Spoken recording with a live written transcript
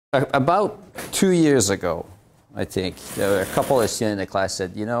About 2 years ago, I think, there were a couple of students in the class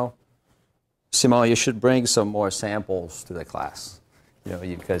said, Simon, you should bring some more samples to the class,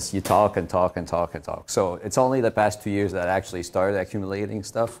 because you talk and talk and talk and talk. So it's only the past 2 years that I actually started accumulating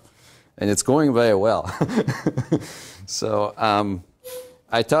stuff, and it's going very well. So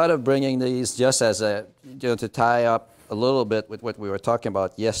I thought of bringing these just as to tie up a little bit with what we were talking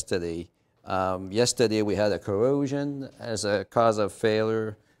about yesterday. Yesterday we had a corrosion as a cause of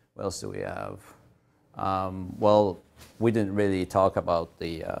failure. What else do we have? Well, we didn't really talk about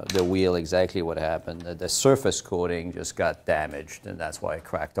the wheel, exactly what happened. The surface coating just got damaged, and that's why it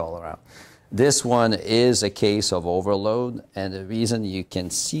cracked all around. This one is a case of overload, and the reason you can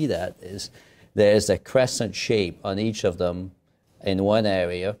see that is there's a crescent shape on each of them in one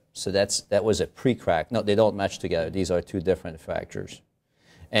area. So that was a pre-crack. No, they don't match together. These are two different fractures.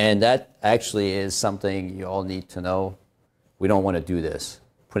 And that actually is something you all need to know. We don't want to do this,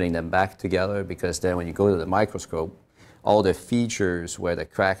 putting them back together, because then when you go to the microscope, all the features where the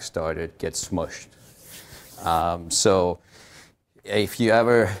crack started get smushed. So if you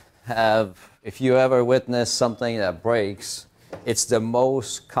ever witness something that breaks, it's the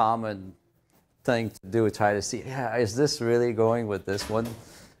most common thing to do, try to see, yeah, is this really going with this one?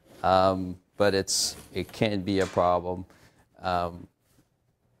 But it can be a problem.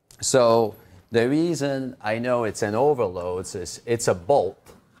 So the reason I know it's an overload is it's a bolt.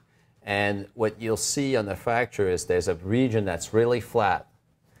 And what you'll see on the fracture is there's a region that's really flat.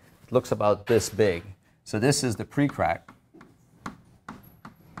 It looks about this big. So this is the pre-crack.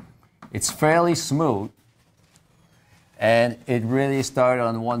 It's fairly smooth, and it really started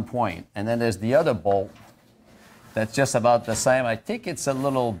on one point. And then there's the other bolt that's just about the same. I think it's a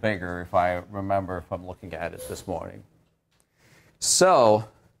little bigger, if I remember from looking at it this morning. So,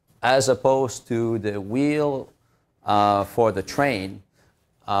 as opposed to the wheel for the train,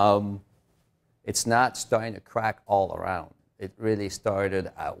 it's not starting to crack all around. It really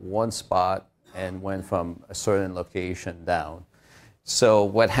started at one spot and went from a certain location down. So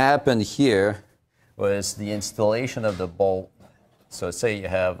what happened here was the installation of the bolt. So say you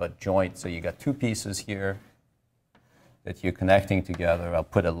have a joint, so you got two pieces here that you're connecting together. I'll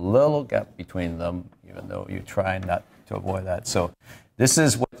put a little gap between them, even though you're trying not to avoid that. So this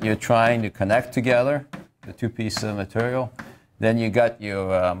is what you're trying to connect together, the two pieces of material. Then you got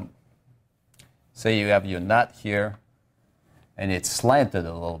your, say you have your nut here, and it's slanted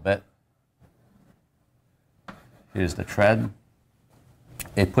a little bit. Here's the tread.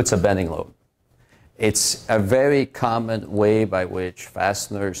 It puts a bending load. It's a very common way by which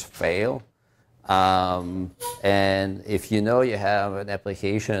fasteners fail. And if you know you have an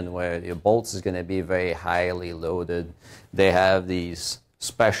application where your bolts is going to be very highly loaded, they have these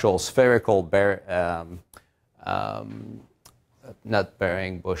special spherical nut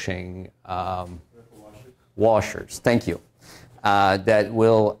bearing bushing washers. Thank you. That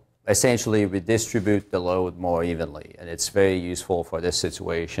will essentially redistribute the load more evenly, and it's very useful for this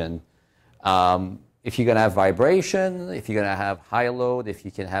situation. If you're going to have vibration, if you're going to have high load, if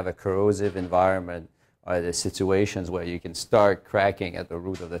you can have a corrosive environment, are the situations where you can start cracking at the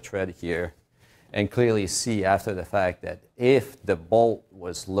root of the tread here, and clearly see after the fact that if the bolt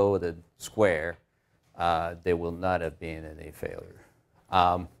was loaded square, there will not have been any failure.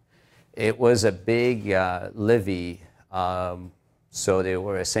 It was a big levee, so they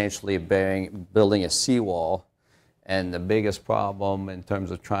were essentially building a seawall. And the biggest problem in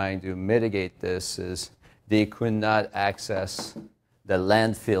terms of trying to mitigate this is they could not access the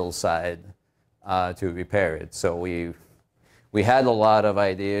landfill side to repair it. So we had a lot of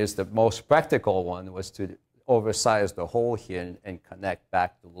ideas. The most practical one was to oversize the hole here and connect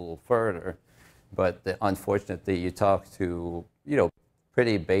back a little further. But unfortunately, you talk to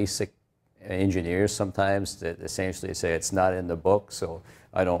pretty basic engineers sometimes that essentially say it's not in the book, so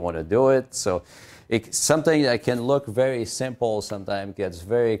I don't want to do it. So it's something that can look very simple sometimes gets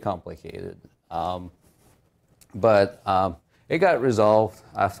very complicated. But it got resolved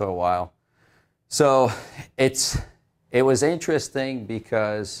after a while. So it was interesting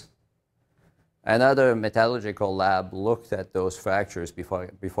because another metallurgical lab looked at those fractures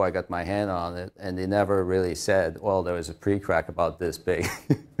before I got my hand on it, and they never really said, well, there was a pre-crack about this big.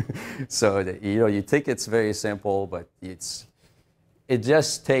 So you think it's very simple, but it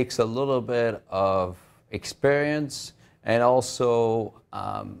just takes a little bit of experience and also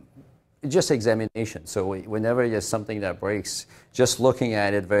just examination. So whenever there's something that breaks, just looking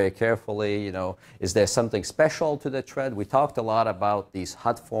at it very carefully, is there something special to the tread? We talked a lot about these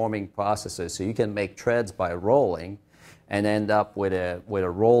hot forming processes. So you can make treads by rolling, and end up with a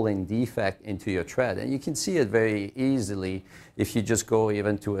rolling defect into your thread. And you can see it very easily if you just go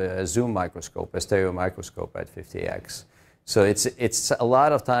even to a zoom microscope, a stereo microscope at 50x. So it's a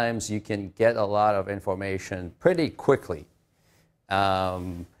lot of times you can get a lot of information pretty quickly,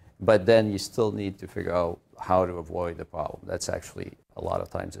 but then you still need to figure out how to avoid the problem. That's actually a lot of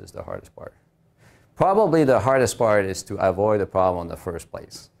times is the hardest part. Probably the hardest part is to avoid the problem in the first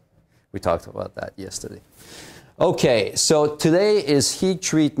place. We talked about that yesterday. Okay, so today is heat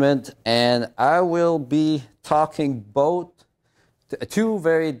treatment, and I will be talking both two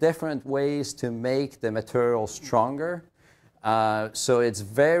very different ways to make the material stronger. So it's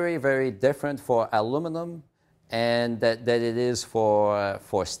very, very different for aluminum and that it is for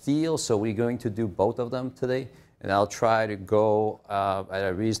steel. So we're going to do both of them today. And I'll try to go at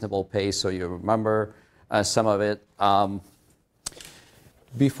a reasonable pace so you remember some of it.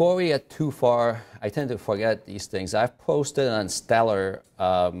 Before we get too far, I tend to forget these things. I've posted on Stellar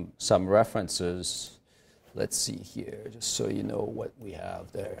some references. Let's see here, just so you know what we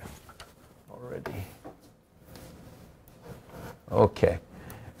have there already. Okay.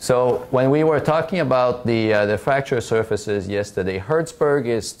 So when we were talking about the fracture surfaces yesterday, Hertzberg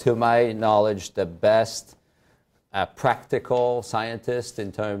is, to my knowledge, the best practical scientist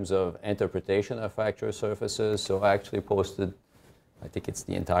in terms of interpretation of fracture surfaces. So I actually posted, I think it's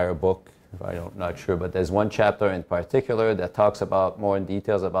the entire book, I'm not sure, but there's one chapter in particular that talks about more in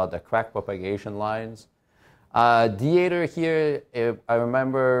details about the crack propagation lines. Dieter here, I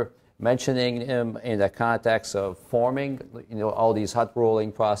remember mentioning him in the context of forming, all these hot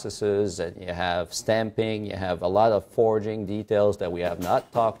rolling processes, and you have stamping, you have a lot of forging details that we have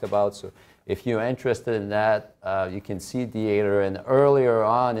not talked about. So if you're interested in that, you can see Dieter. And earlier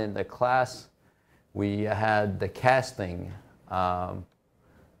on in the class, we had the casting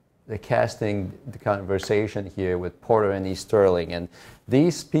conversation here with Porter and E. Sterling. And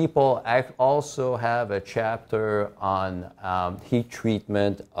these people also have a chapter on heat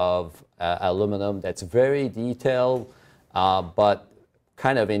treatment of aluminum that's very detailed, but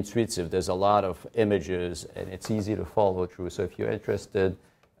kind of intuitive. There's a lot of images, and it's easy to follow through. So if you're interested,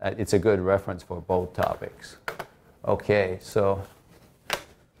 it's a good reference for both topics. Okay, so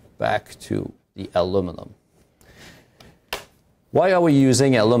back to the aluminum. Why are we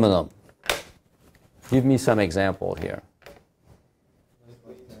using aluminum? Give me some example here.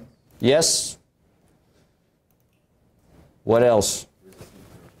 Yes? What else?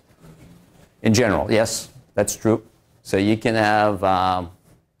 In general, yes, that's true. So you can have, a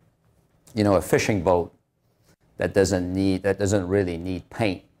fishing boat that doesn't really need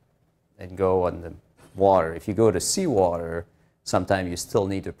paint and go on the water. If you go to seawater, sometimes you still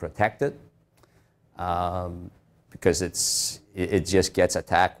need to protect it because it just gets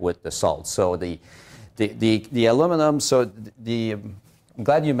attacked with the salt. So the aluminum. So I'm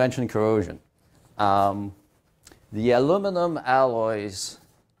glad you mentioned corrosion. The aluminum alloys,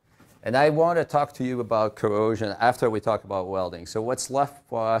 and I want to talk to you about corrosion after we talk about welding. So what's left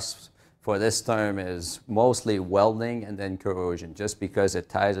for us for this term is mostly welding and then corrosion, just because it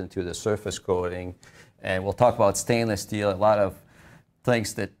ties into the surface coating. And we'll talk about stainless steel, a lot of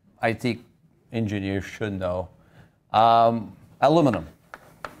things that I think engineers should know. Aluminum.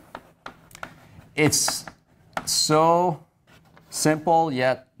 It's so simple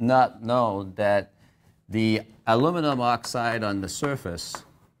yet not known that the aluminum oxide on the surface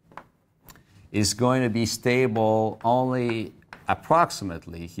is going to be stable only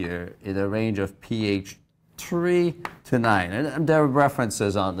approximately here in a range of pH 3 to 9. And there are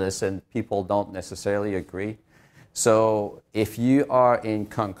references on this, and people don't necessarily agree. So if you are in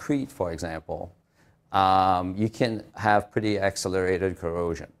concrete, for example, you can have pretty accelerated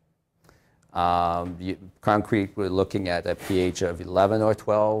corrosion. Concrete, we're looking at a pH of 11 or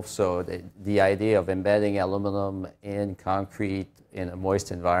 12, so the idea of embedding aluminum in concrete in a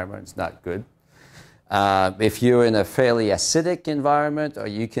moist environment is not good. If you're in a fairly acidic environment, or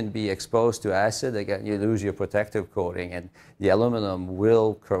you can be exposed to acid, again, you lose your protective coating, and the aluminum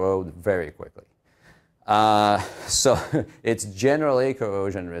will corrode very quickly. So it's generally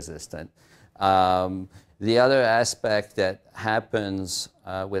corrosion resistant. The other aspect that happens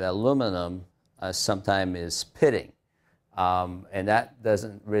with aluminum sometimes is pitting. And that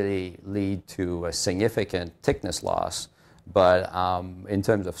doesn't really lead to a significant thickness loss. But in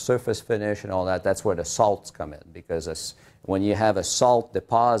terms of surface finish and all that, that's where the salts come in. Because when you have a salt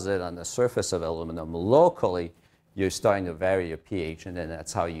deposit on the surface of aluminum locally, you're starting to vary your pH, and then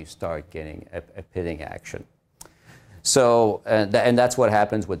that's how you start getting a pitting action. So, and that's what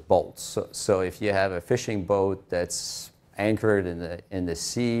happens with bolts. So if you have a fishing boat that's anchored in the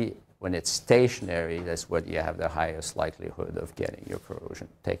sea, when it's stationary, that's when you have the highest likelihood of getting your corrosion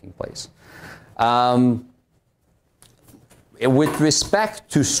taking place. With respect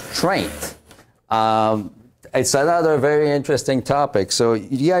to strength, it's another very interesting topic. So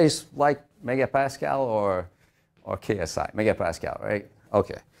you guys like megapascal or KSI? Megapascal, right?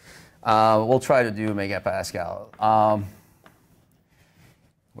 Okay. We'll try to do megapascal.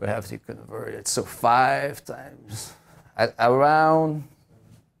 We have to convert it. So 5 times, around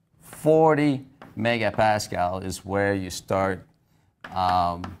 40 megapascal is where you start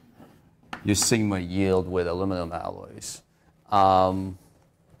your sigma yield with aluminum alloys.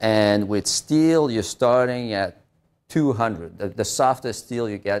 And with steel, you're starting at 200. The softest steel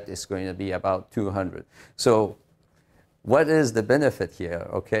you get is going to be about 200. So what is the benefit here?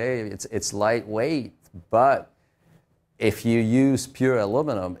 Okay, it's lightweight, but if you use pure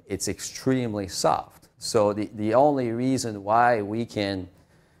aluminum, it's extremely soft. So the only reason why we can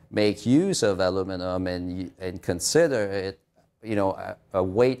make use of aluminum and consider it, you know, a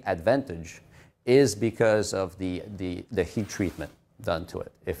weight advantage is because of the heat treatment done to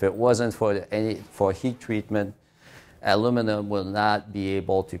it. If it wasn't for heat treatment, aluminum will not be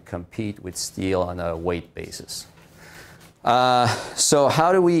able to compete with steel on a weight basis. So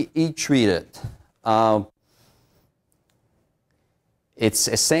how do we heat treat it? It's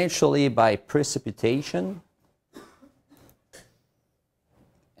essentially by precipitation,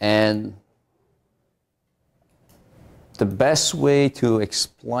 and the best way to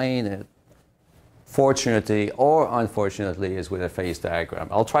explain it, fortunately or unfortunately, is with a phase diagram.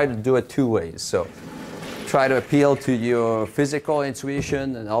 I'll try to do it 2 ways. So try to appeal to your physical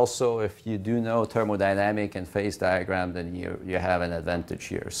intuition, and also if you do know thermodynamic and phase diagram, then you have an advantage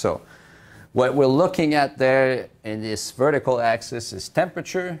here. So what we're looking at there in this vertical axis is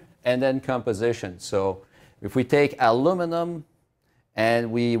temperature and then composition. So if we take aluminum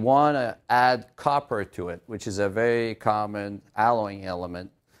and we want to add copper to it, which is a very common alloying element,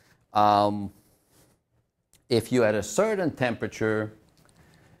 if you at a certain temperature,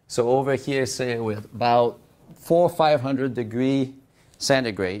 so over here, say with about 400-500 degrees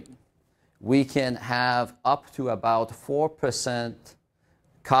centigrade, we can have up to about 4%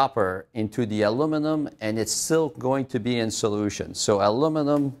 copper into the aluminum, and it's still going to be in solution. So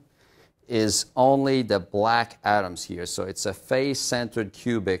aluminum is only the black atoms here. So it's a face-centered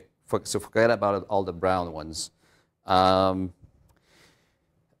cubic, so forget about all the brown ones.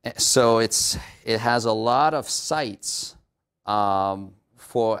 So it has a lot of sites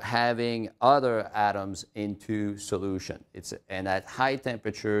for having other atoms into solution. And at high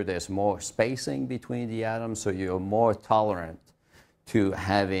temperature, there's more spacing between the atoms, so you're more tolerant to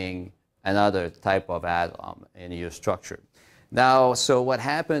having another type of atom in your structure. Now, so what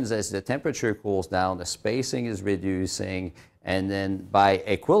happens as the temperature cools down, the spacing is reducing, and then by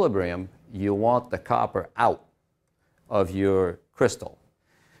equilibrium, you want the copper out of your crystal.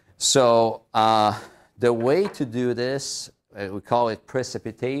 So the way to do this, we call it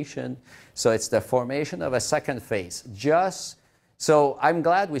precipitation. So it's the formation of a second phase. So I'm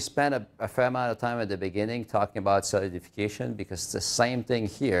glad we spent a fair amount of time at the beginning talking about solidification, because it's the same thing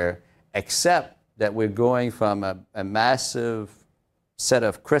here, except that we're going from a massive set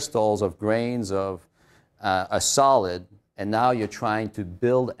of crystals, of grains of a solid, and now you're trying to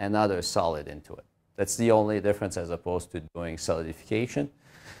build another solid into it. That's the only difference as opposed to doing solidification.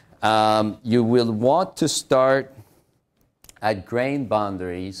 You will want to start at grain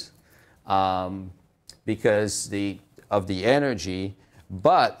boundaries because of the energy,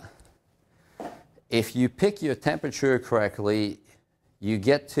 but if you pick your temperature correctly, you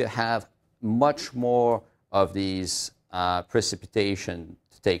get to have much more of these precipitation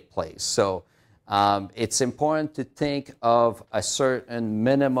to take place. So it's important to think of a certain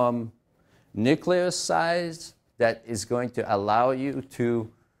minimum nucleus size that is going to allow you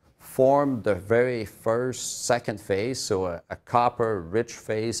to form the very second phase, so a copper-rich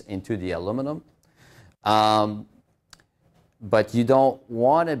phase into the aluminum. But you don't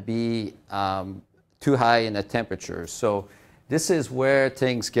want to be too high in the temperature. So this is where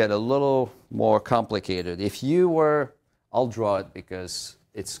things get a little more complicated. If you were, I'll draw it because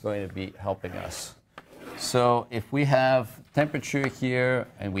it's going to be helping us. So if we have temperature here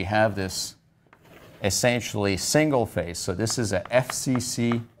and we have this essentially single phase, so this is a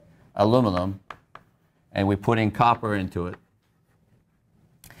FCC aluminum, and we're putting copper into it.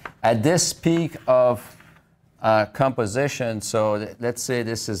 At this peak of composition, so let's say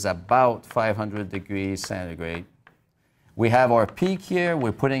this is about 500 degrees centigrade. We have our peak here,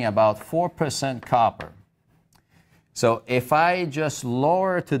 we're putting about 4% copper. So if I just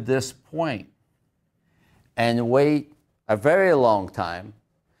lower to this point and wait a very long time,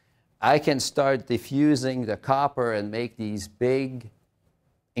 I can start diffusing the copper and make these big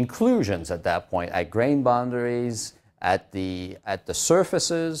inclusions at that point, at grain boundaries, at the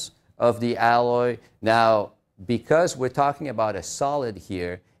surfaces of the alloy. Now, because we're talking about a solid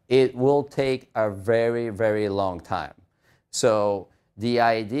here, it will take a very, very long time. So the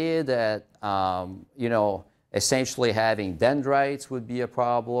idea that, you know, essentially having dendrites would be a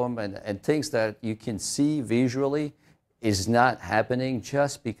problem and things that you can see visually is not happening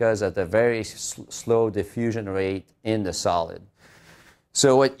just because of the very slow diffusion rate in the solid.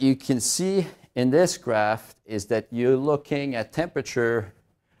 So what you can see in this graph is that you're looking at temperature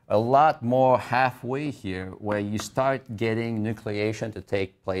a lot more halfway here, where you start getting nucleation to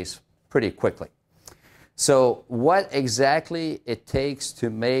take place pretty quickly. So what exactly it takes to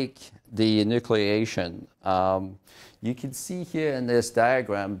make the nucleation, you can see here in this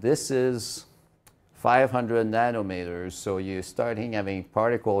diagram, this is 500 nanometers. So you're starting having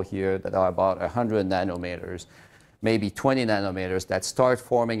particles here that are about 100 nanometers, maybe 20 nanometers that start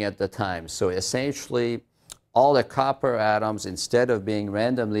forming at the time. So essentially, all the copper atoms, instead of being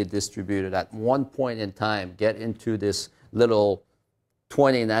randomly distributed at one point in time, get into this little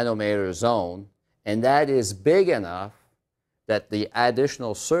 20 nanometer zone. And that is big enough that the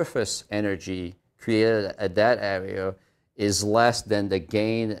additional surface energy created at that area is less than the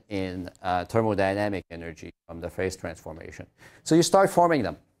gain in thermodynamic energy from the phase transformation. So you start forming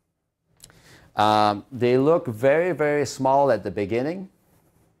them. They look very, very small at the beginning.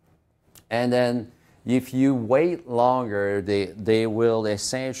 And then if you wait longer, they will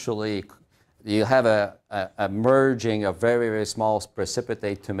essentially, you have a merging of very, very small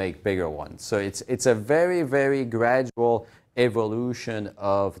precipitate to make bigger ones. So it's a very, very gradual evolution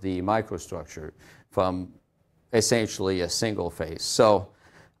of the microstructure from essentially a single phase. So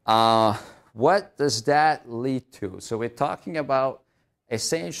what does that lead to? So we're talking about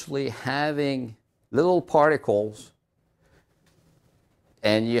essentially having little particles,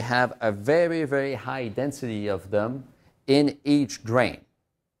 and you have a very, very high density of them in each grain.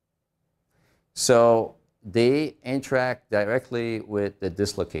 So they interact directly with the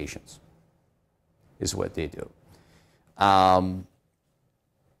dislocations, is what they do.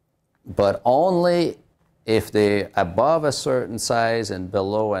 But only if they're above a certain size and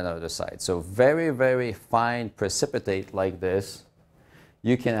below another size. So very, very fine precipitate like this,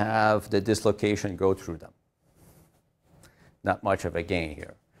 you can have the dislocation go through them. Not much of a gain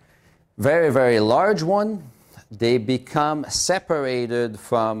here. Very, very large one, they become separated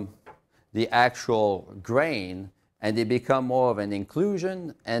from the actual grain, and they become more of an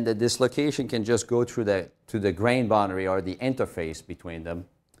inclusion, and the dislocation can just go through to the grain boundary or the interface between them.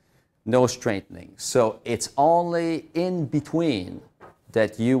 No straightening. So it's only in between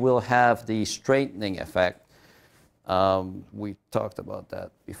that you will have the straightening effect. We talked about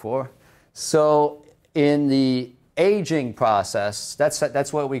that before. So in the aging process,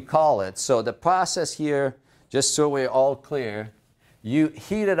 that's what we call it. So the process here, just so we're all clear, you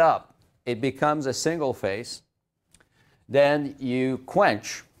heat it up, it becomes a single phase. Then you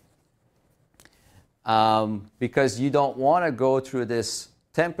quench because you don't want to go through this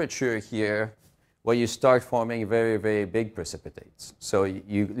temperature here where you start forming very, very big precipitates. So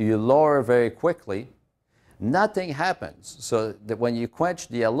you lower very quickly. Nothing happens. So that when you quench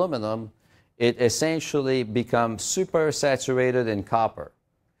the aluminum, it essentially becomes super saturated in copper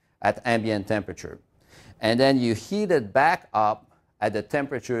at ambient temperature. And then you heat it back up at the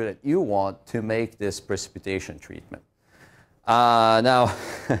temperature that you want to make this precipitation treatment. Now,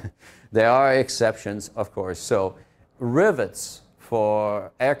 there are exceptions, of course. So rivets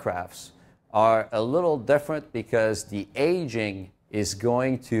for aircrafts are a little different because the aging is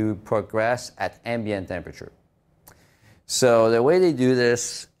going to progress at ambient temperature. So the way they do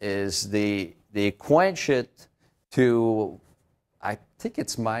this is they quench it to, I think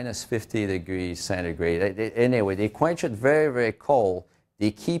it's minus 50 degrees centigrade. Anyway, they quench it very, very cold.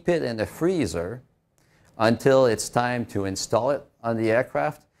 They keep it in the freezer until it's time to install it on the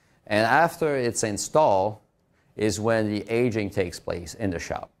aircraft. And after it's installed is when the aging takes place in the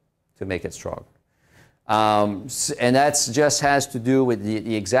shop to make it stronger. And that just has to do with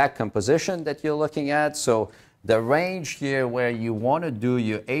the exact composition that you're looking at. So the range here where you want to do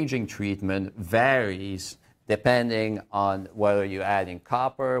your aging treatment varies depending on whether you're adding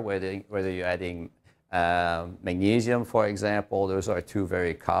copper, whether you're adding magnesium, for example. Those are two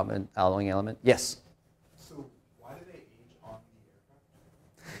very common alloying elements. Yes? So why do they age on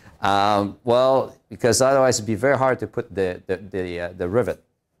the aircraft? Well, because otherwise it'd be very hard to put the rivet.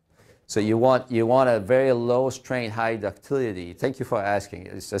 So you want a very low strain, high ductility. Thank you for asking.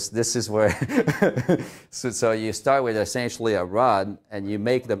 It's just this is where so you start with essentially a rod and you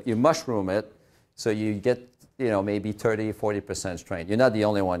mushroom it, so you get maybe 30-40% strain. You're not the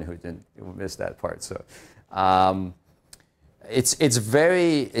only one who missed that part. So it's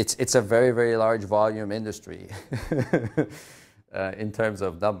a very, very large volume industry in terms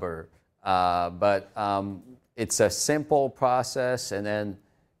of number, but it's a simple process, and then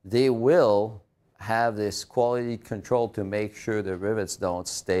they will have this quality control to make sure the rivets don't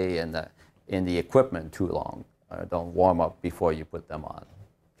stay in the equipment too long, don't warm up before you put them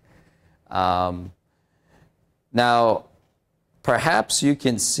on. Now, perhaps you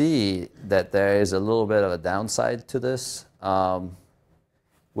can see that there is a little bit of a downside to this. We're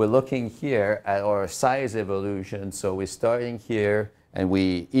looking here at our size evolution. So we're starting here, and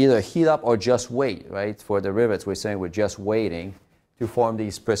we either heat up or just wait, right? For the rivets, we're saying we're just waiting to form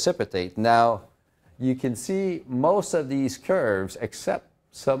these precipitate. Now, you can see most of these curves, except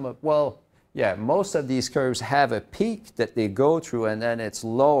most of these curves have a peak that they go through, and then it's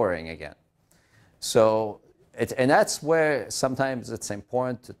lowering again. So, and that's where sometimes it's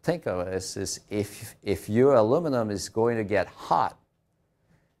important to think of this, is if your aluminum is going to get hot,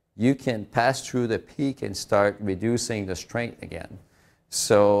 you can pass through the peak and start reducing the strength again.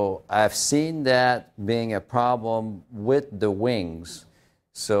 So I've seen that being a problem with the wings.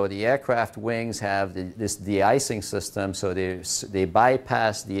 So the aircraft wings have this de-icing system, so they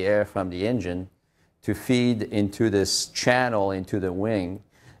bypass the air from the engine to feed into this channel into the wing.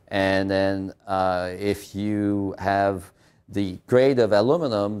 And then if you have the grade of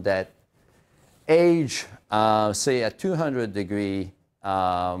aluminum that age, say at 200 degree,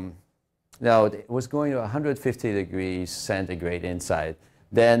 no, it was going to 150 degrees centigrade inside,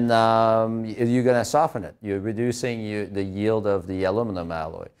 then you're going to soften it. You're reducing the yield of the aluminum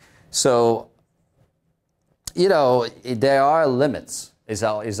alloy. So, there are limits, is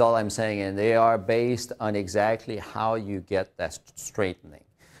all I'm saying, and they are based on exactly how you get that straightening.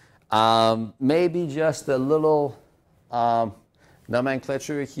 Maybe just a little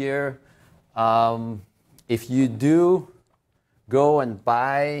nomenclature here. If you do go and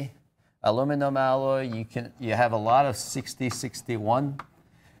buy aluminum alloy, you have a lot of 6061.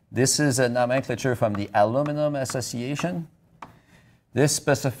 This is a nomenclature from the Aluminum Association. This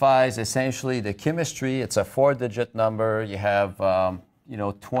specifies essentially the chemistry. It's a 4-digit number. You have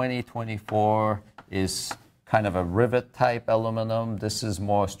 2024 is kind of a rivet type aluminum. This is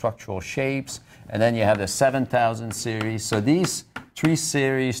more structural shapes. And then you have the 7000 series. So these three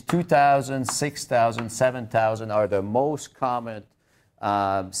series, 2000, 6000, 7000, are the most common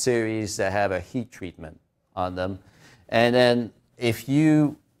series that have a heat treatment on them. And then if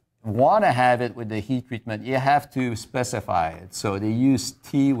you want to have it with the heat treatment, you have to specify it. So they use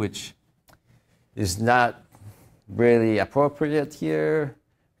T, which is not really appropriate here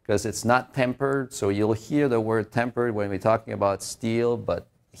because it's not tempered. So you'll hear the word tempered when we're talking about steel, but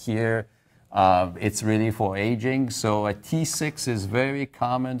here it's really for aging. So a T6 is very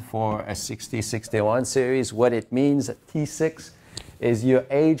common for a 6061 series. What it means, T6, is you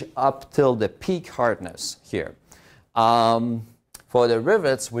age up till the peak hardness here. For the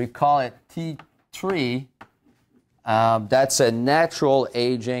rivets, we call it T3. That's a natural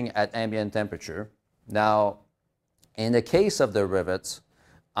aging at ambient temperature. Now, in the case of the rivets,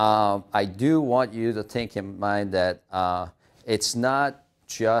 I do want you to think in mind that it's not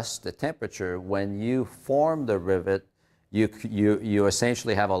just the temperature. When you form the rivet, you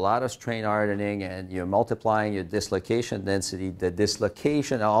essentially have a lot of strain hardening, and you're multiplying your dislocation density. The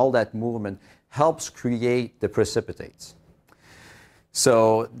dislocation, all that movement helps create the precipitates.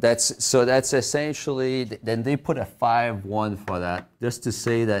 So that's essentially, then they put a 5-1 for that, just to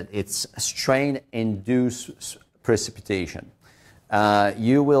say that it's strain-induced precipitation.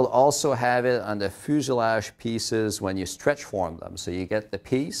 You will also have it on the fuselage pieces when you stretch form them. So you get the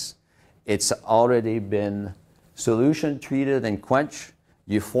piece, it's already been solution treated and quenched.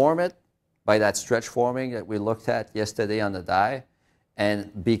 You form it by that stretch forming that we looked at yesterday on the die.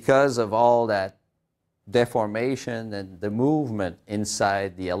 And because of all that deformation and the movement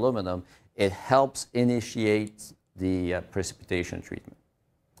inside the aluminum, it helps initiate the precipitation treatment.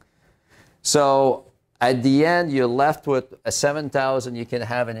 So at the end, you're left with a 7000. You can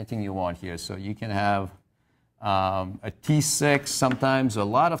have anything you want here. So you can have a T6 sometimes. A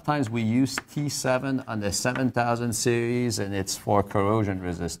lot of times we use T7 on the 7000 series, and it's for corrosion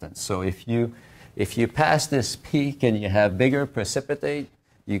resistance. So if you pass this peak and you have bigger precipitate,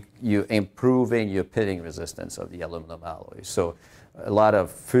 you're improving your pitting resistance of the aluminum alloy. So a lot of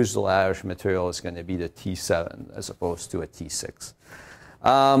fuselage material is going to be the T7 as opposed to a T6.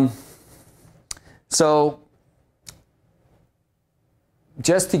 So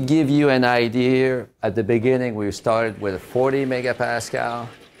just to give you an idea, at the beginning we started with 40 megapascal.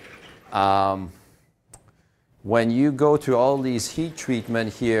 When you go through all these heat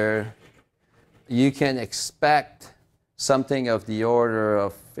treatment here, you can expect something of the order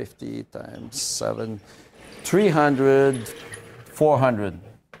of 50 times 7, 300, 400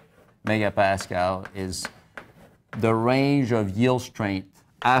 megapascal is the range of yield strength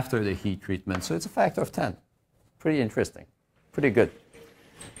after the heat treatment. So it's a factor of 10. Pretty interesting, pretty good.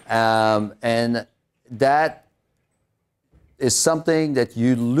 And that is something that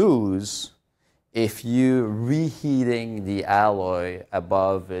you lose if you're reheating the alloy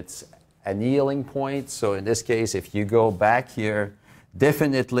above its annealing point. So in this case, if you go back here,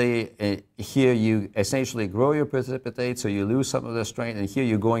 definitely here you essentially grow your precipitate, so you lose some of the strength, and here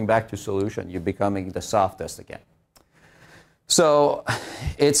you're going back to solution. You're becoming the softest again. So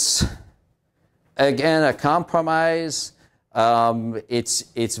it's, again, a compromise.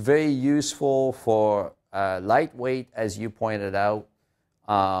 It's very useful for lightweight, as you pointed out.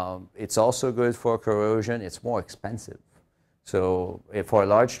 It's also good for corrosion. It's more expensive. So for a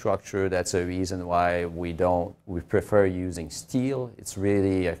large structure, that's a reason why we prefer using steel. It's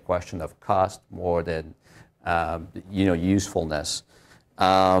really a question of cost more than usefulness.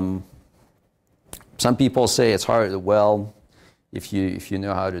 Some people say it's hard to weld. If you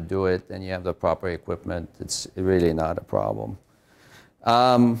know how to do it and you have the proper equipment, it's really not a problem.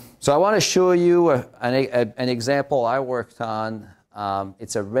 So I want to show you an example I worked on.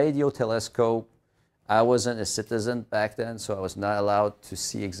 It's a radio telescope. I wasn't a citizen back then, so I was not allowed to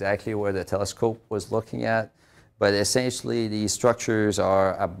see exactly where the telescope was looking at. But essentially, these structures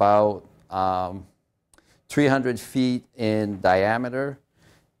are about 300 feet in diameter,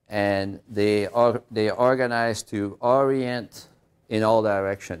 and they organize to orient in all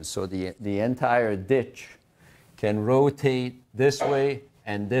directions. So the entire ditch can rotate this way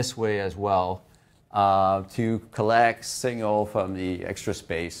and this way as well to collect signal from the extra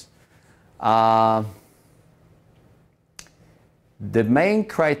space. The main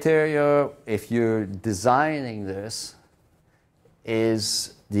criteria, if you're designing this,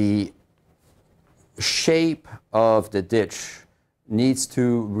 is the shape of the ditch needs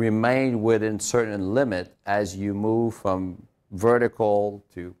to remain within certain limit as you move from vertical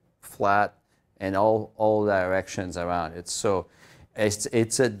to flat and all directions around it. So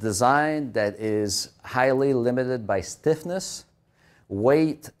it's a design that is highly limited by stiffness.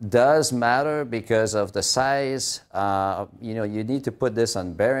 Weight does matter because of the size. You need to put this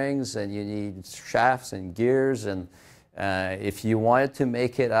on bearings, and you need shafts and gears. And if you wanted to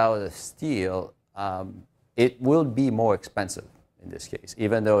make it out of steel, it will be more expensive in this case,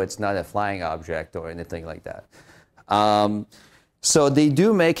 even though it's not a flying object or anything like that. So they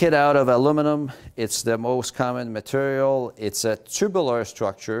do make it out of aluminum. It's the most common material. It's a tubular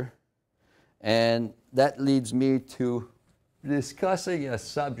structure. And that leads me to discussing a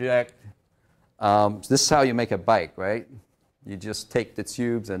subject. This is how you make a bike, right? You just take the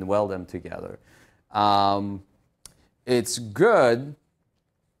tubes and weld them together. It's good,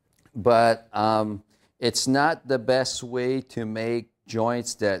 but it's not the best way to make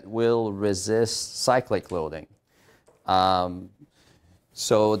joints that will resist cyclic loading.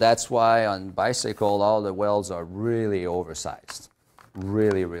 So that's why on bicycle, all the welds are really oversized.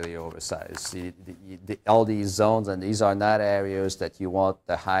 Really, really oversized. All these zones, and these are not areas that you want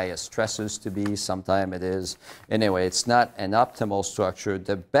the highest stresses to be. Sometimes it is. Anyway, it's not an optimal structure.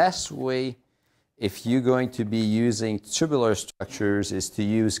 The best way, if you're going to be using tubular structures, is to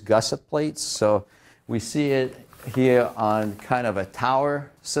use gusset plates. So we see it here on kind of a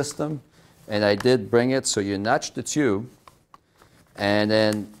tower system. And I did bring it. So you notch the tube, and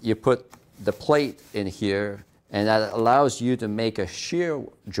then you put the plate in here. And that allows you to make a shear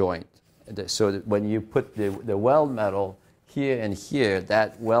joint. So that when you put the weld metal here and here,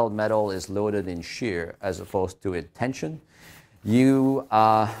 that weld metal is loaded in shear as opposed to in tension. You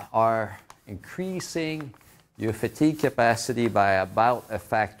are increasing your fatigue capacity by about a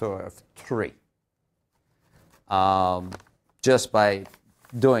factor of 3 just by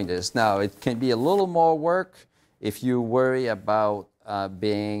doing this. Now, it can be a little more work if you worry about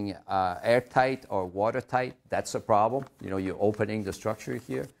being airtight or watertight. That's a problem. You're opening the structure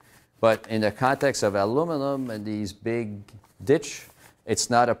here. But in the context of aluminum and these big ditch, it's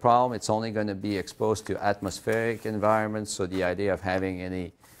not a problem. It's only going to be exposed to atmospheric environments. So the idea of having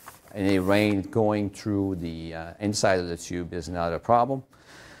any rain going through the inside of the tube is not a problem.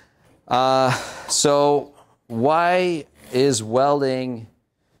 So why is welding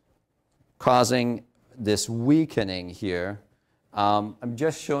causing this weakening here? I'm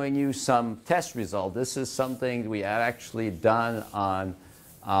just showing you some test result. This is something we have actually done on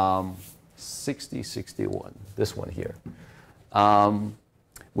 6061, this one here.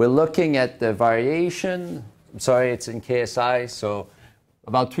 We're looking at the variation. I'm sorry, it's in KSI, so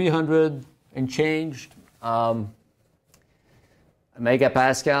about 300 and changed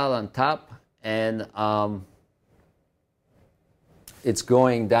megapascal on top, and it's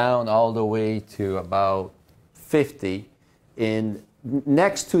going down all the way to about 50 in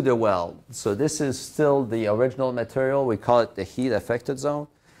next to the weld. So this is still the original material. We call it the heat affected zone.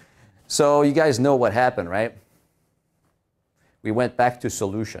 So you guys know what happened, right? We went back to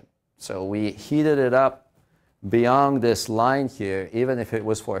solution. So we heated it up beyond this line here. Even if it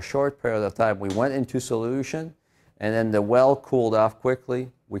was for a short period of time, we went into solution, and then the weld cooled off quickly.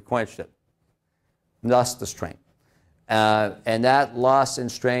 We quenched it, lost the strength. And that loss in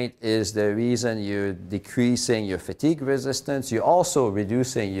strength is the reason you're decreasing your fatigue resistance. You're also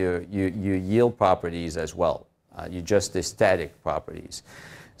reducing your yield properties as well. You just the static properties.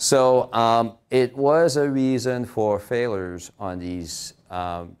 So it was a reason for failures on these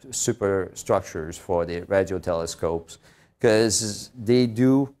superstructures for the radio telescopes, because they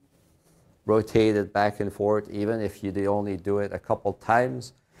do rotate it back and forth, even if they only do it a couple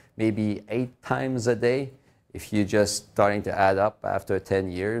times, maybe 8 times a day. If you're just starting to add up after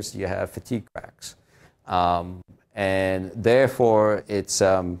 10 years, you have fatigue cracks. And therefore, it's,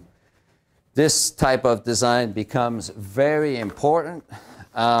 this type of design becomes very important.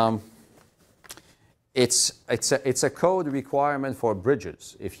 It's a code requirement for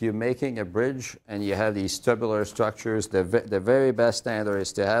bridges. If you're making a bridge and you have these tubular structures, the very best standard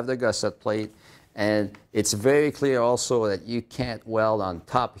is to have the gusset plate. And it's very clear also that you can't weld on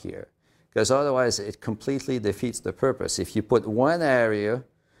top here, because otherwise it completely defeats the purpose. If you put one area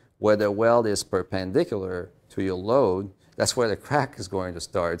where the weld is perpendicular to your load, that's where the crack is going to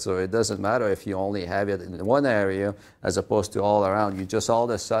start. So it doesn't matter if you only have it in one area as opposed to all around. You just all of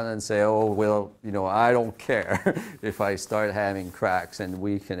a sudden say, oh, well, you know, I don't care if I start having cracks and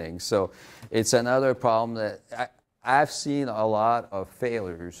weakening. So it's another problem that I've seen a lot of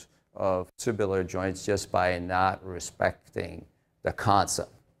failures of tubular joints just by not respecting the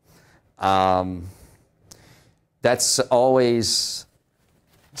concept. That's always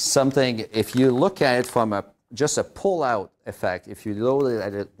something, if you look at it from just a pull-out effect, if you load it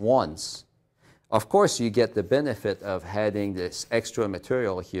at it once, of course you get the benefit of having this extra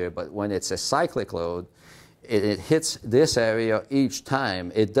material here, but when it's a cyclic load, it hits this area each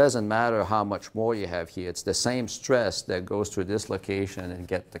time. It doesn't matter how much more you have here. It's the same stress that goes through this location and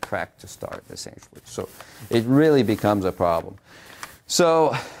get the crack to start, essentially. So it really becomes a problem.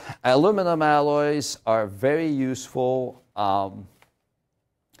 So aluminum alloys are very useful.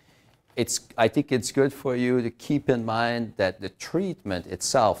 I think it's good for you to keep in mind that the treatment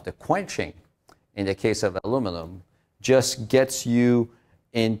itself, the quenching, in the case of aluminum, just gets you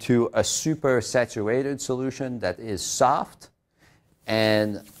into a super saturated solution that is soft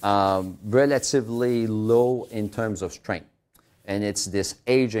and relatively low in terms of strength. And it's this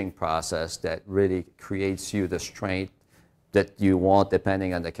aging process that really creates you the strength that you want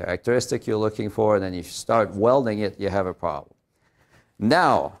depending on the characteristic you're looking for. And then if you start welding it, you have a problem.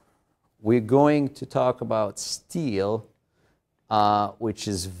 Now, we're going to talk about steel, which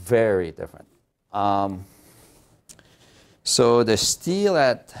is very different. So the steel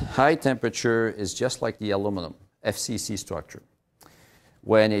at high temperature is just like the aluminum, FCC structure.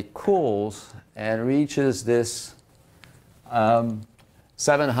 When it cools and reaches this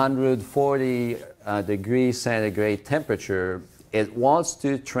 740 degrees centigrade temperature, it wants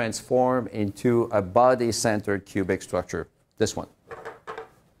to transform into a body-centered cubic structure, this one.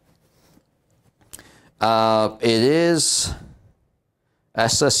 It is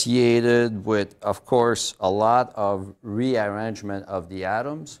associated with, of course, a lot of rearrangement of the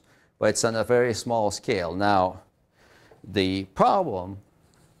atoms, but it's on a very small scale. Now, the problem,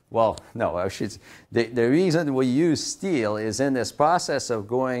 well, no, the reason we use steel is in this process of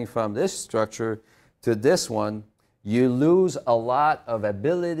going from this structure to this one, you lose a lot of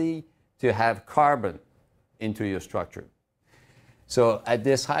ability to have carbon into your structure. So at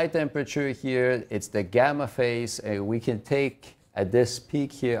this high temperature here, it's the gamma phase, and we can take at this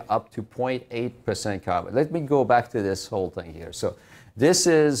peak here up to 0.8% carbon. Let me go back to this whole thing here. So this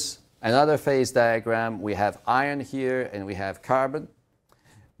is another phase diagram. We have iron here and we have carbon.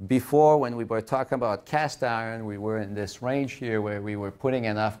 Before, when we were talking about cast iron, we were in this range here where we were putting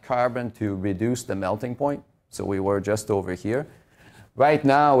enough carbon to reduce the melting point. So we were just over here. Right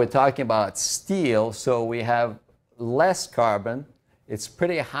now, we're talking about steel, so we have less carbon. It's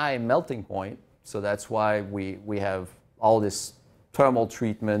pretty high melting point, so that's why we have all this thermal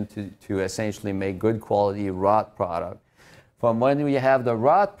treatment to essentially make good quality wrought product. From when we have the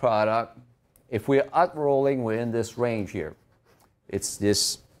wrought product, if we're hot rolling, we're in this range here. It's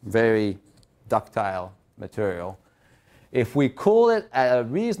this very ductile material. If we cool it at a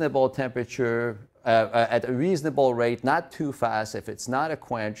reasonable temperature, at a reasonable rate, not too fast, if it's not a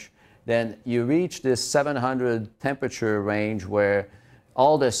quench, then you reach this 700 temperature range where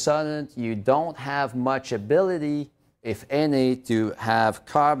all of a sudden you don't have much ability, if any, to have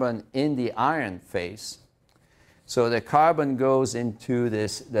carbon in the iron phase. So the carbon goes into the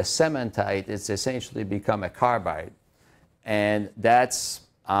cementite. It's essentially become a carbide. And that's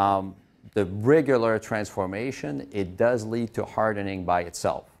the regular transformation. It does lead to hardening by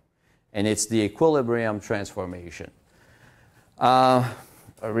itself. And it's the equilibrium transformation. I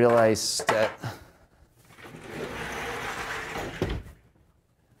realize that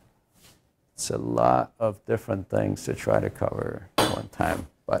it's a lot of different things to try to cover at one time,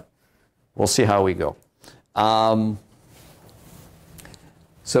 but we'll see how we go.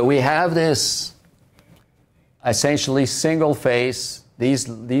 So we have this essentially single phase.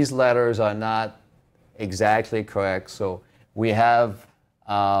 These letters are not exactly correct. So we have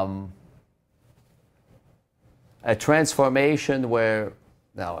a transformation where,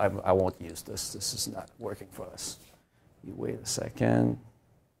 no, I won't use this. This is not working for us. You wait a second.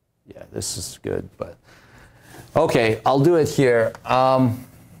 Yeah, this is good, but okay, I'll do it here.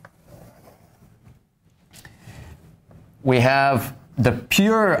 We have the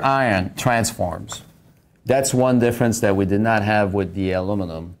pure iron transforms. That's one difference that we did not have with the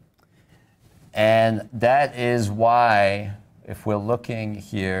aluminum. And that is why, if we're looking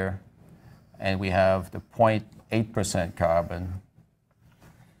here, and we have the 0.8% carbon,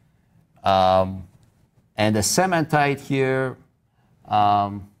 and the cementite here,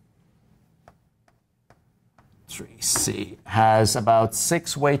 3C, has about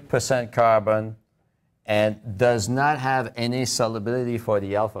 6 weight% carbon and does not have any solubility for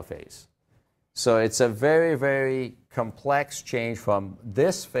the alpha phase. So it's a very, very complex change from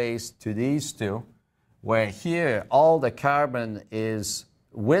this phase to these two, where here all the carbon is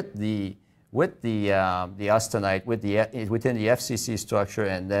with the austenite, within the FCC structure,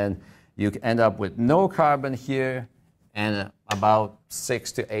 and then you end up with no carbon here and about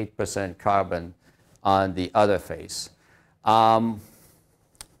 6 to 8% carbon on the other phase.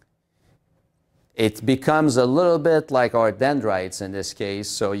 It becomes a little bit like our dendrites in this case.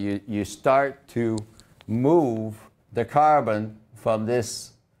 So you start to move the carbon from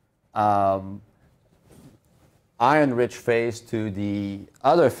this iron-rich phase to the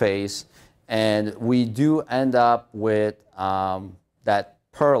other phase, and we do end up with that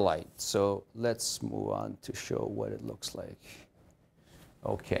pearlite. So let's move on to show what it looks like.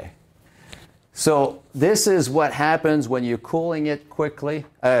 Okay. So this is what happens when you're cooling it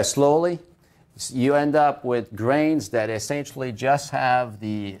slowly. You end up with grains that essentially just have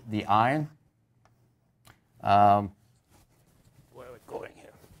the iron. Where are we going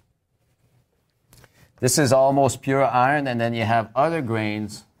here? This is almost pure iron, and then you have other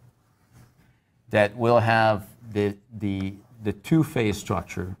grains that will have the two-phase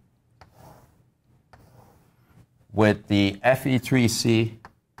structure with the Fe3C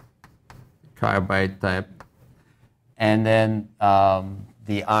carbide type, and then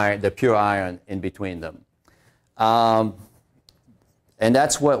the pure iron in between them. And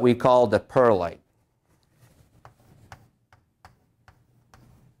that's what we call the pearlite.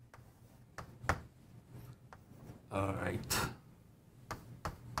 All right.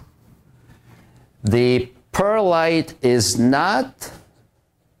 The pearlite is not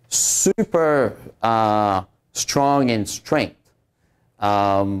super strong in strength.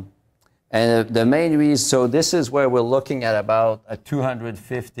 And the main reason, so this is where we're looking at about a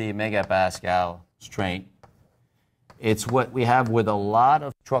 250 megapascal strength. It's what we have with a lot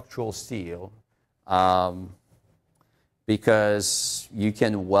of structural steel because you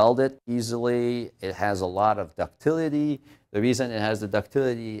can weld it easily. It has a lot of ductility. The reason it has the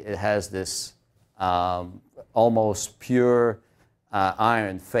ductility, it has this almost pure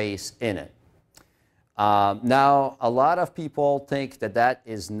iron face in it. Now, a lot of people think that that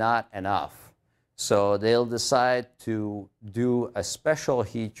is not enough. So they'll decide to do a special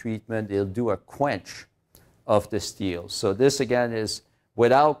heat treatment. They'll do a quench of the steel. So this, again, is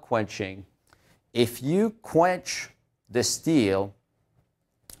without quenching. If you quench the steel,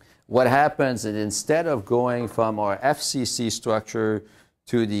 what happens is instead of going from our FCC structure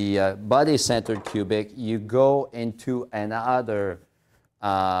to the body-centered cubic, you go into another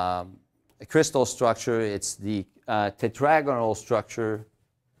crystal structure. It's the tetragonal structure,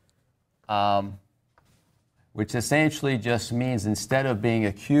 which essentially just means instead of being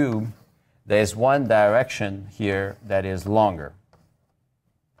a cube, there's one direction here that is longer.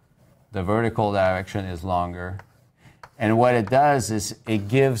 The vertical direction is longer. And what it does is it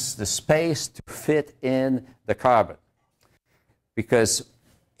gives the space to fit in the carbon. Because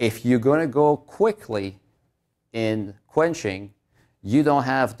if you're going to go quickly in quenching, you don't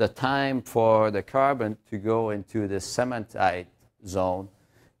have the time for the carbon to go into the cementite zone.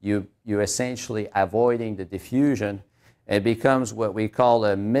 You're essentially avoiding the diffusion. It becomes what we call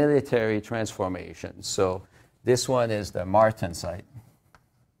a military transformation. So this one is the martensite.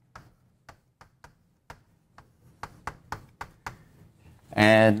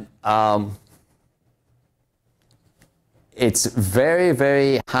 And it's very,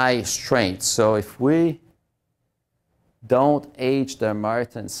 very high strength. So if we don't age the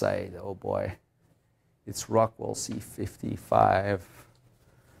martensite, oh boy, it's Rockwell C55.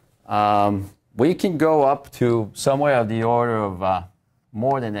 We can go up to somewhere of the order of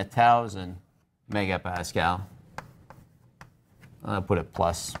more than 1,000 megapascal. I'll put it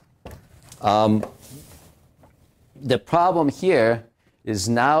plus. The problem here is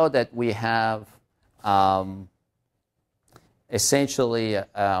now that we have essentially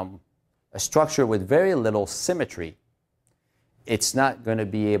a structure with very little symmetry, it's not going to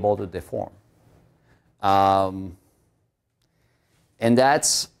be able to deform. And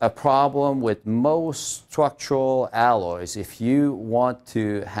that's a problem with most structural alloys. If you want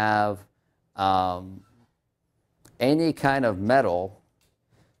to have any kind of metal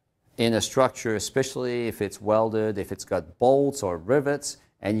in a structure, especially if it's welded, if it's got bolts or rivets,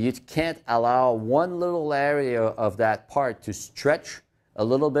 and you can't allow one little area of that part to stretch a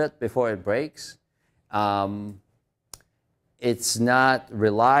little bit before it breaks, it's not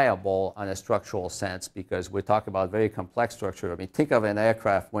reliable on a structural sense, because we talk about very complex structure. I mean, think of an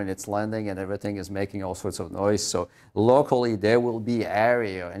aircraft when it's landing and everything is making all sorts of noise. So locally there will be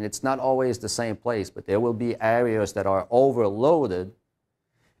area, and it's not always the same place, but there will be areas that are overloaded.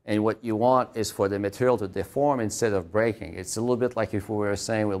 And what you want is for the material to deform instead of breaking. It's a little bit like if we were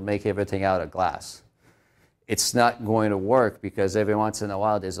saying we'll make everything out of glass. It's not going to work, because every once in a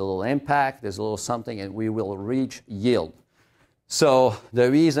while there's a little impact, there's a little something, and we will reach yield. So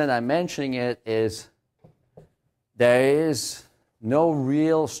the reason I'm mentioning it is there is no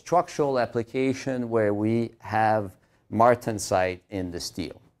real structural application where we have martensite in the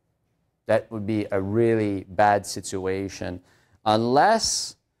steel. That would be a really bad situation,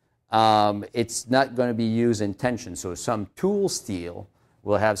 unless it's not going to be used in tension. So some tool steel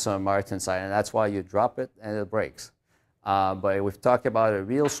will have some martensite, and that's why you drop it and it breaks. But we've talked about a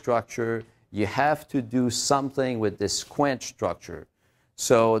real structure. You have to do something with this quench structure.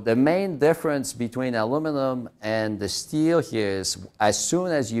 So the main difference between aluminum and the steel here is as soon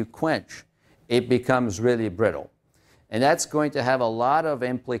as you quench, it becomes really brittle. And that's going to have a lot of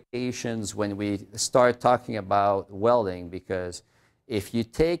implications when we start talking about welding, because if you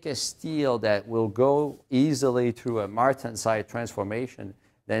take a steel that will go easily through a martensite transformation,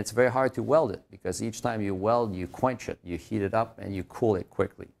 then it's very hard to weld it, because each time you weld, you quench it, you heat it up, and you cool it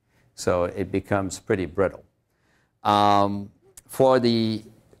quickly. So it becomes pretty brittle. For the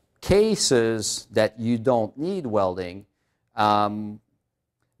cases that you don't need welding, one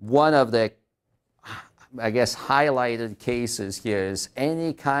of the, I guess, highlighted cases here is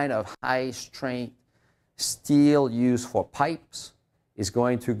any kind of high-strength steel used for pipes is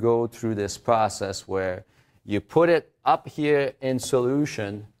going to go through this process where you put it up here in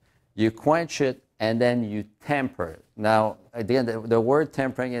solution, you quench it, and then you temper it. Now, again, the word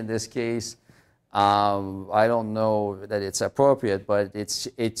tempering in this case, I don't know that it's appropriate, but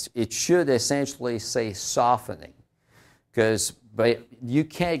it should essentially say softening, because you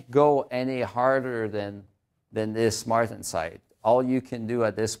can't go any harder than this martensite. All you can do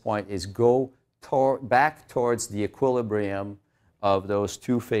at this point is go back towards the equilibrium of those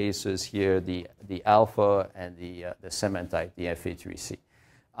two faces here, the alpha and the cementite, the Fe3C.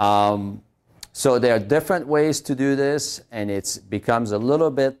 So there are different ways to do this, and it becomes a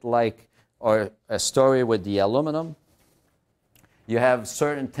little bit like a story with the aluminum. You have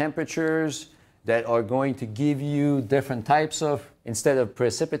certain temperatures that are going to give you different types of, instead of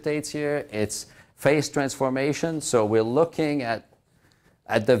precipitates here, it's phase transformation. So we're looking at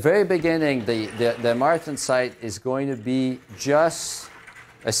the very beginning, the martensite is going to be just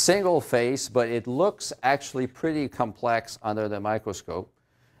a single phase, but it looks actually pretty complex under the microscope.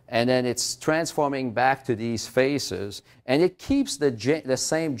 And then it's transforming back to these phases, and it keeps the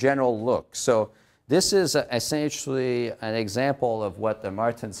same general look. So this is essentially an example of what the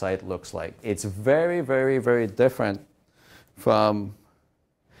martensite looks like. It's very, very, very different from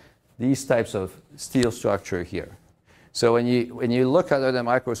these types of steel structure here. So when you look under the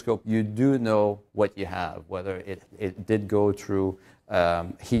microscope, you do know what you have, whether it did go through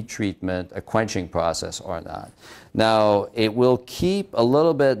heat treatment, a quenching process or not. Now, it will keep a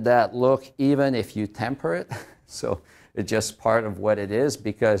little bit that look even if you temper it. So it's just part of what it is,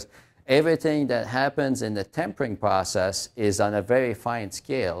 because everything that happens in the tempering process is on a very fine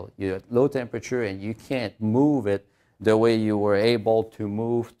scale. You're at low temperature and you can't move it the way you were able to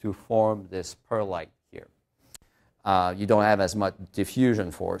move to form this perlite here. You don't have as much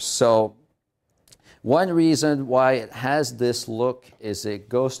diffusion force. So one reason why it has this look is it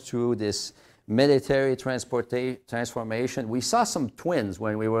goes through this military transformation. We saw some twins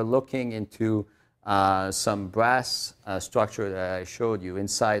when we were looking into some brass structure that I showed you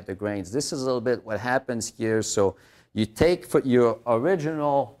inside the grains. This is a little bit what happens here. So you take for your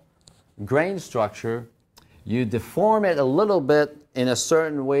original grain structure, you deform it a little bit in a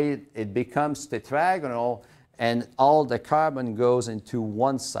certain way, it becomes tetragonal, and all the carbon goes into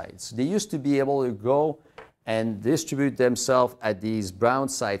one site. So they used to be able to go and distribute themselves at these brown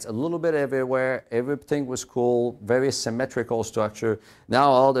sites a little bit everywhere. Everything was cool, very symmetrical structure.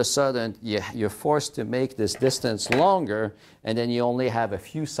 Now all of a sudden you're forced to make this distance longer, and then you only have a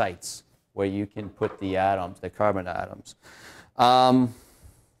few sites where you can put the atoms, the carbon atoms.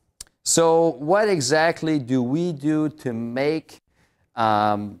 So what exactly do we do to make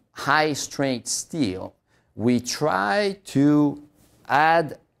high-strength steel? We try to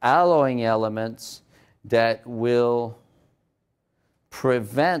add alloying elements that will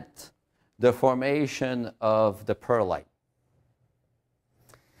prevent the formation of the perlite.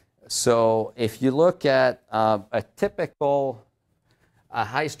 So if you look at a typical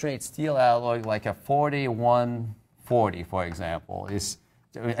high-strength steel alloy, like a 4140, for example,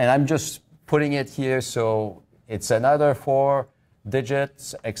 and I'm just putting it here, so it's another 4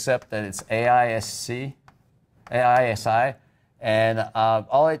 digits, except that it's AISI, and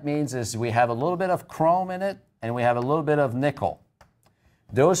all it means is we have a little bit of chrome in it, and we have a little bit of nickel.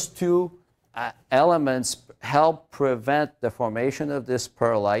 Those two elements help prevent the formation of this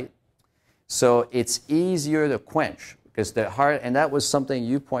perlite, so it's easier to quench, because and that was something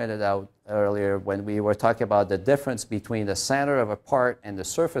you pointed out earlier when we were talking about the difference between the center of a part and the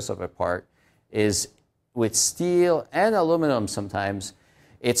surface of a part, is with steel and aluminum sometimes,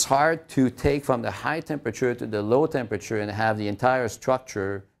 it's hard to take from the high temperature to the low temperature and have the entire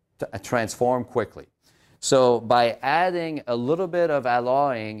structure transform quickly. So by adding a little bit of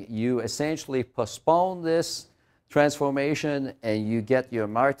alloying, you essentially postpone this transformation and you get your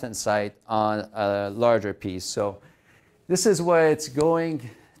martensite on a larger piece. So this is where it's going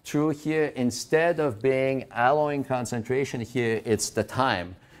through here. Instead of being alloying concentration here, it's the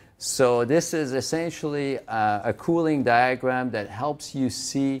time. So this is essentially a cooling diagram that helps you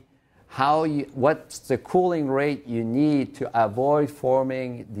see what's the cooling rate you need to avoid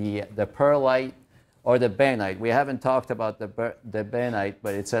forming the perlite or the bainite. We haven't talked about the bainite,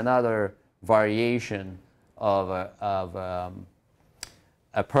 but it's another variation of a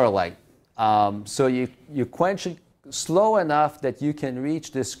perlite. So you quench it slow enough that you can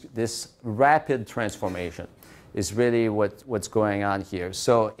reach this rapid transformation. Is really what's going on here.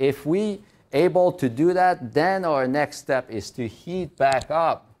 So if we able to do that, then our next step is to heat back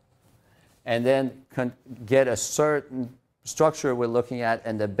up and then get a certain structure we're looking at,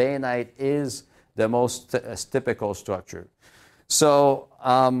 and the bainite is the most typical structure. So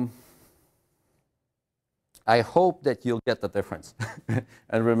I hope that you'll get the difference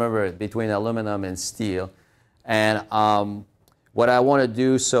and remember it between aluminum and steel. And what I want to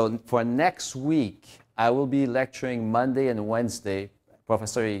do, so for next week, I will be lecturing Monday and Wednesday.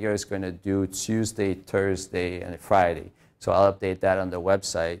 Professor Eager is going to do Tuesday, Thursday, and Friday. So I'll update that on the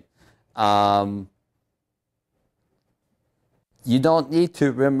website. You don't need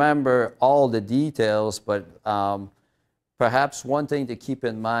to remember all the details, but perhaps one thing to keep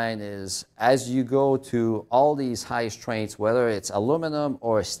in mind is as you go to all these high strengths, whether it's aluminum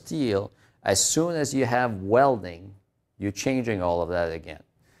or steel, as soon as you have welding, you're changing all of that again.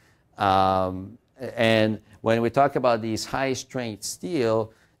 And when we talk about these high-strength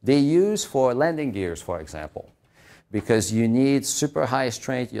steel, they use for landing gears, for example, because you need super high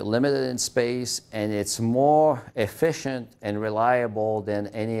strength, you're limited in space, and it's more efficient and reliable than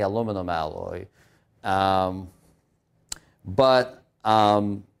any aluminum alloy. But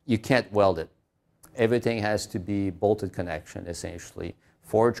you can't weld it. Everything has to be bolted connection, essentially.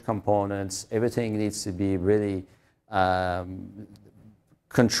 Forged components, everything needs to be really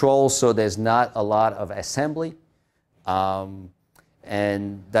controlled so there's not a lot of assembly.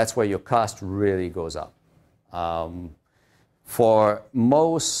 And that's where your cost really goes up. For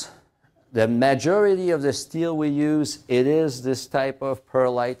most the majority of the steel we use, it is this type of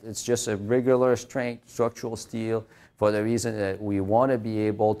perlite. It's just a regular strength structural steel for the reason that we want to be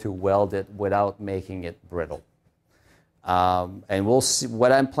able to weld it without making it brittle. And we'll see.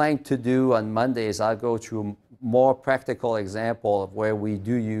 What I'm planning to do on Monday is I'll go through a more practical example of where we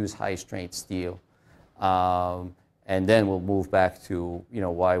do use high strength steel. And then we'll move back to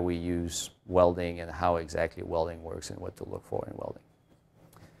why we use welding and how exactly welding works and what to look for in welding.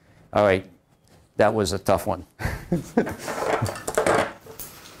 All right, that was a tough one.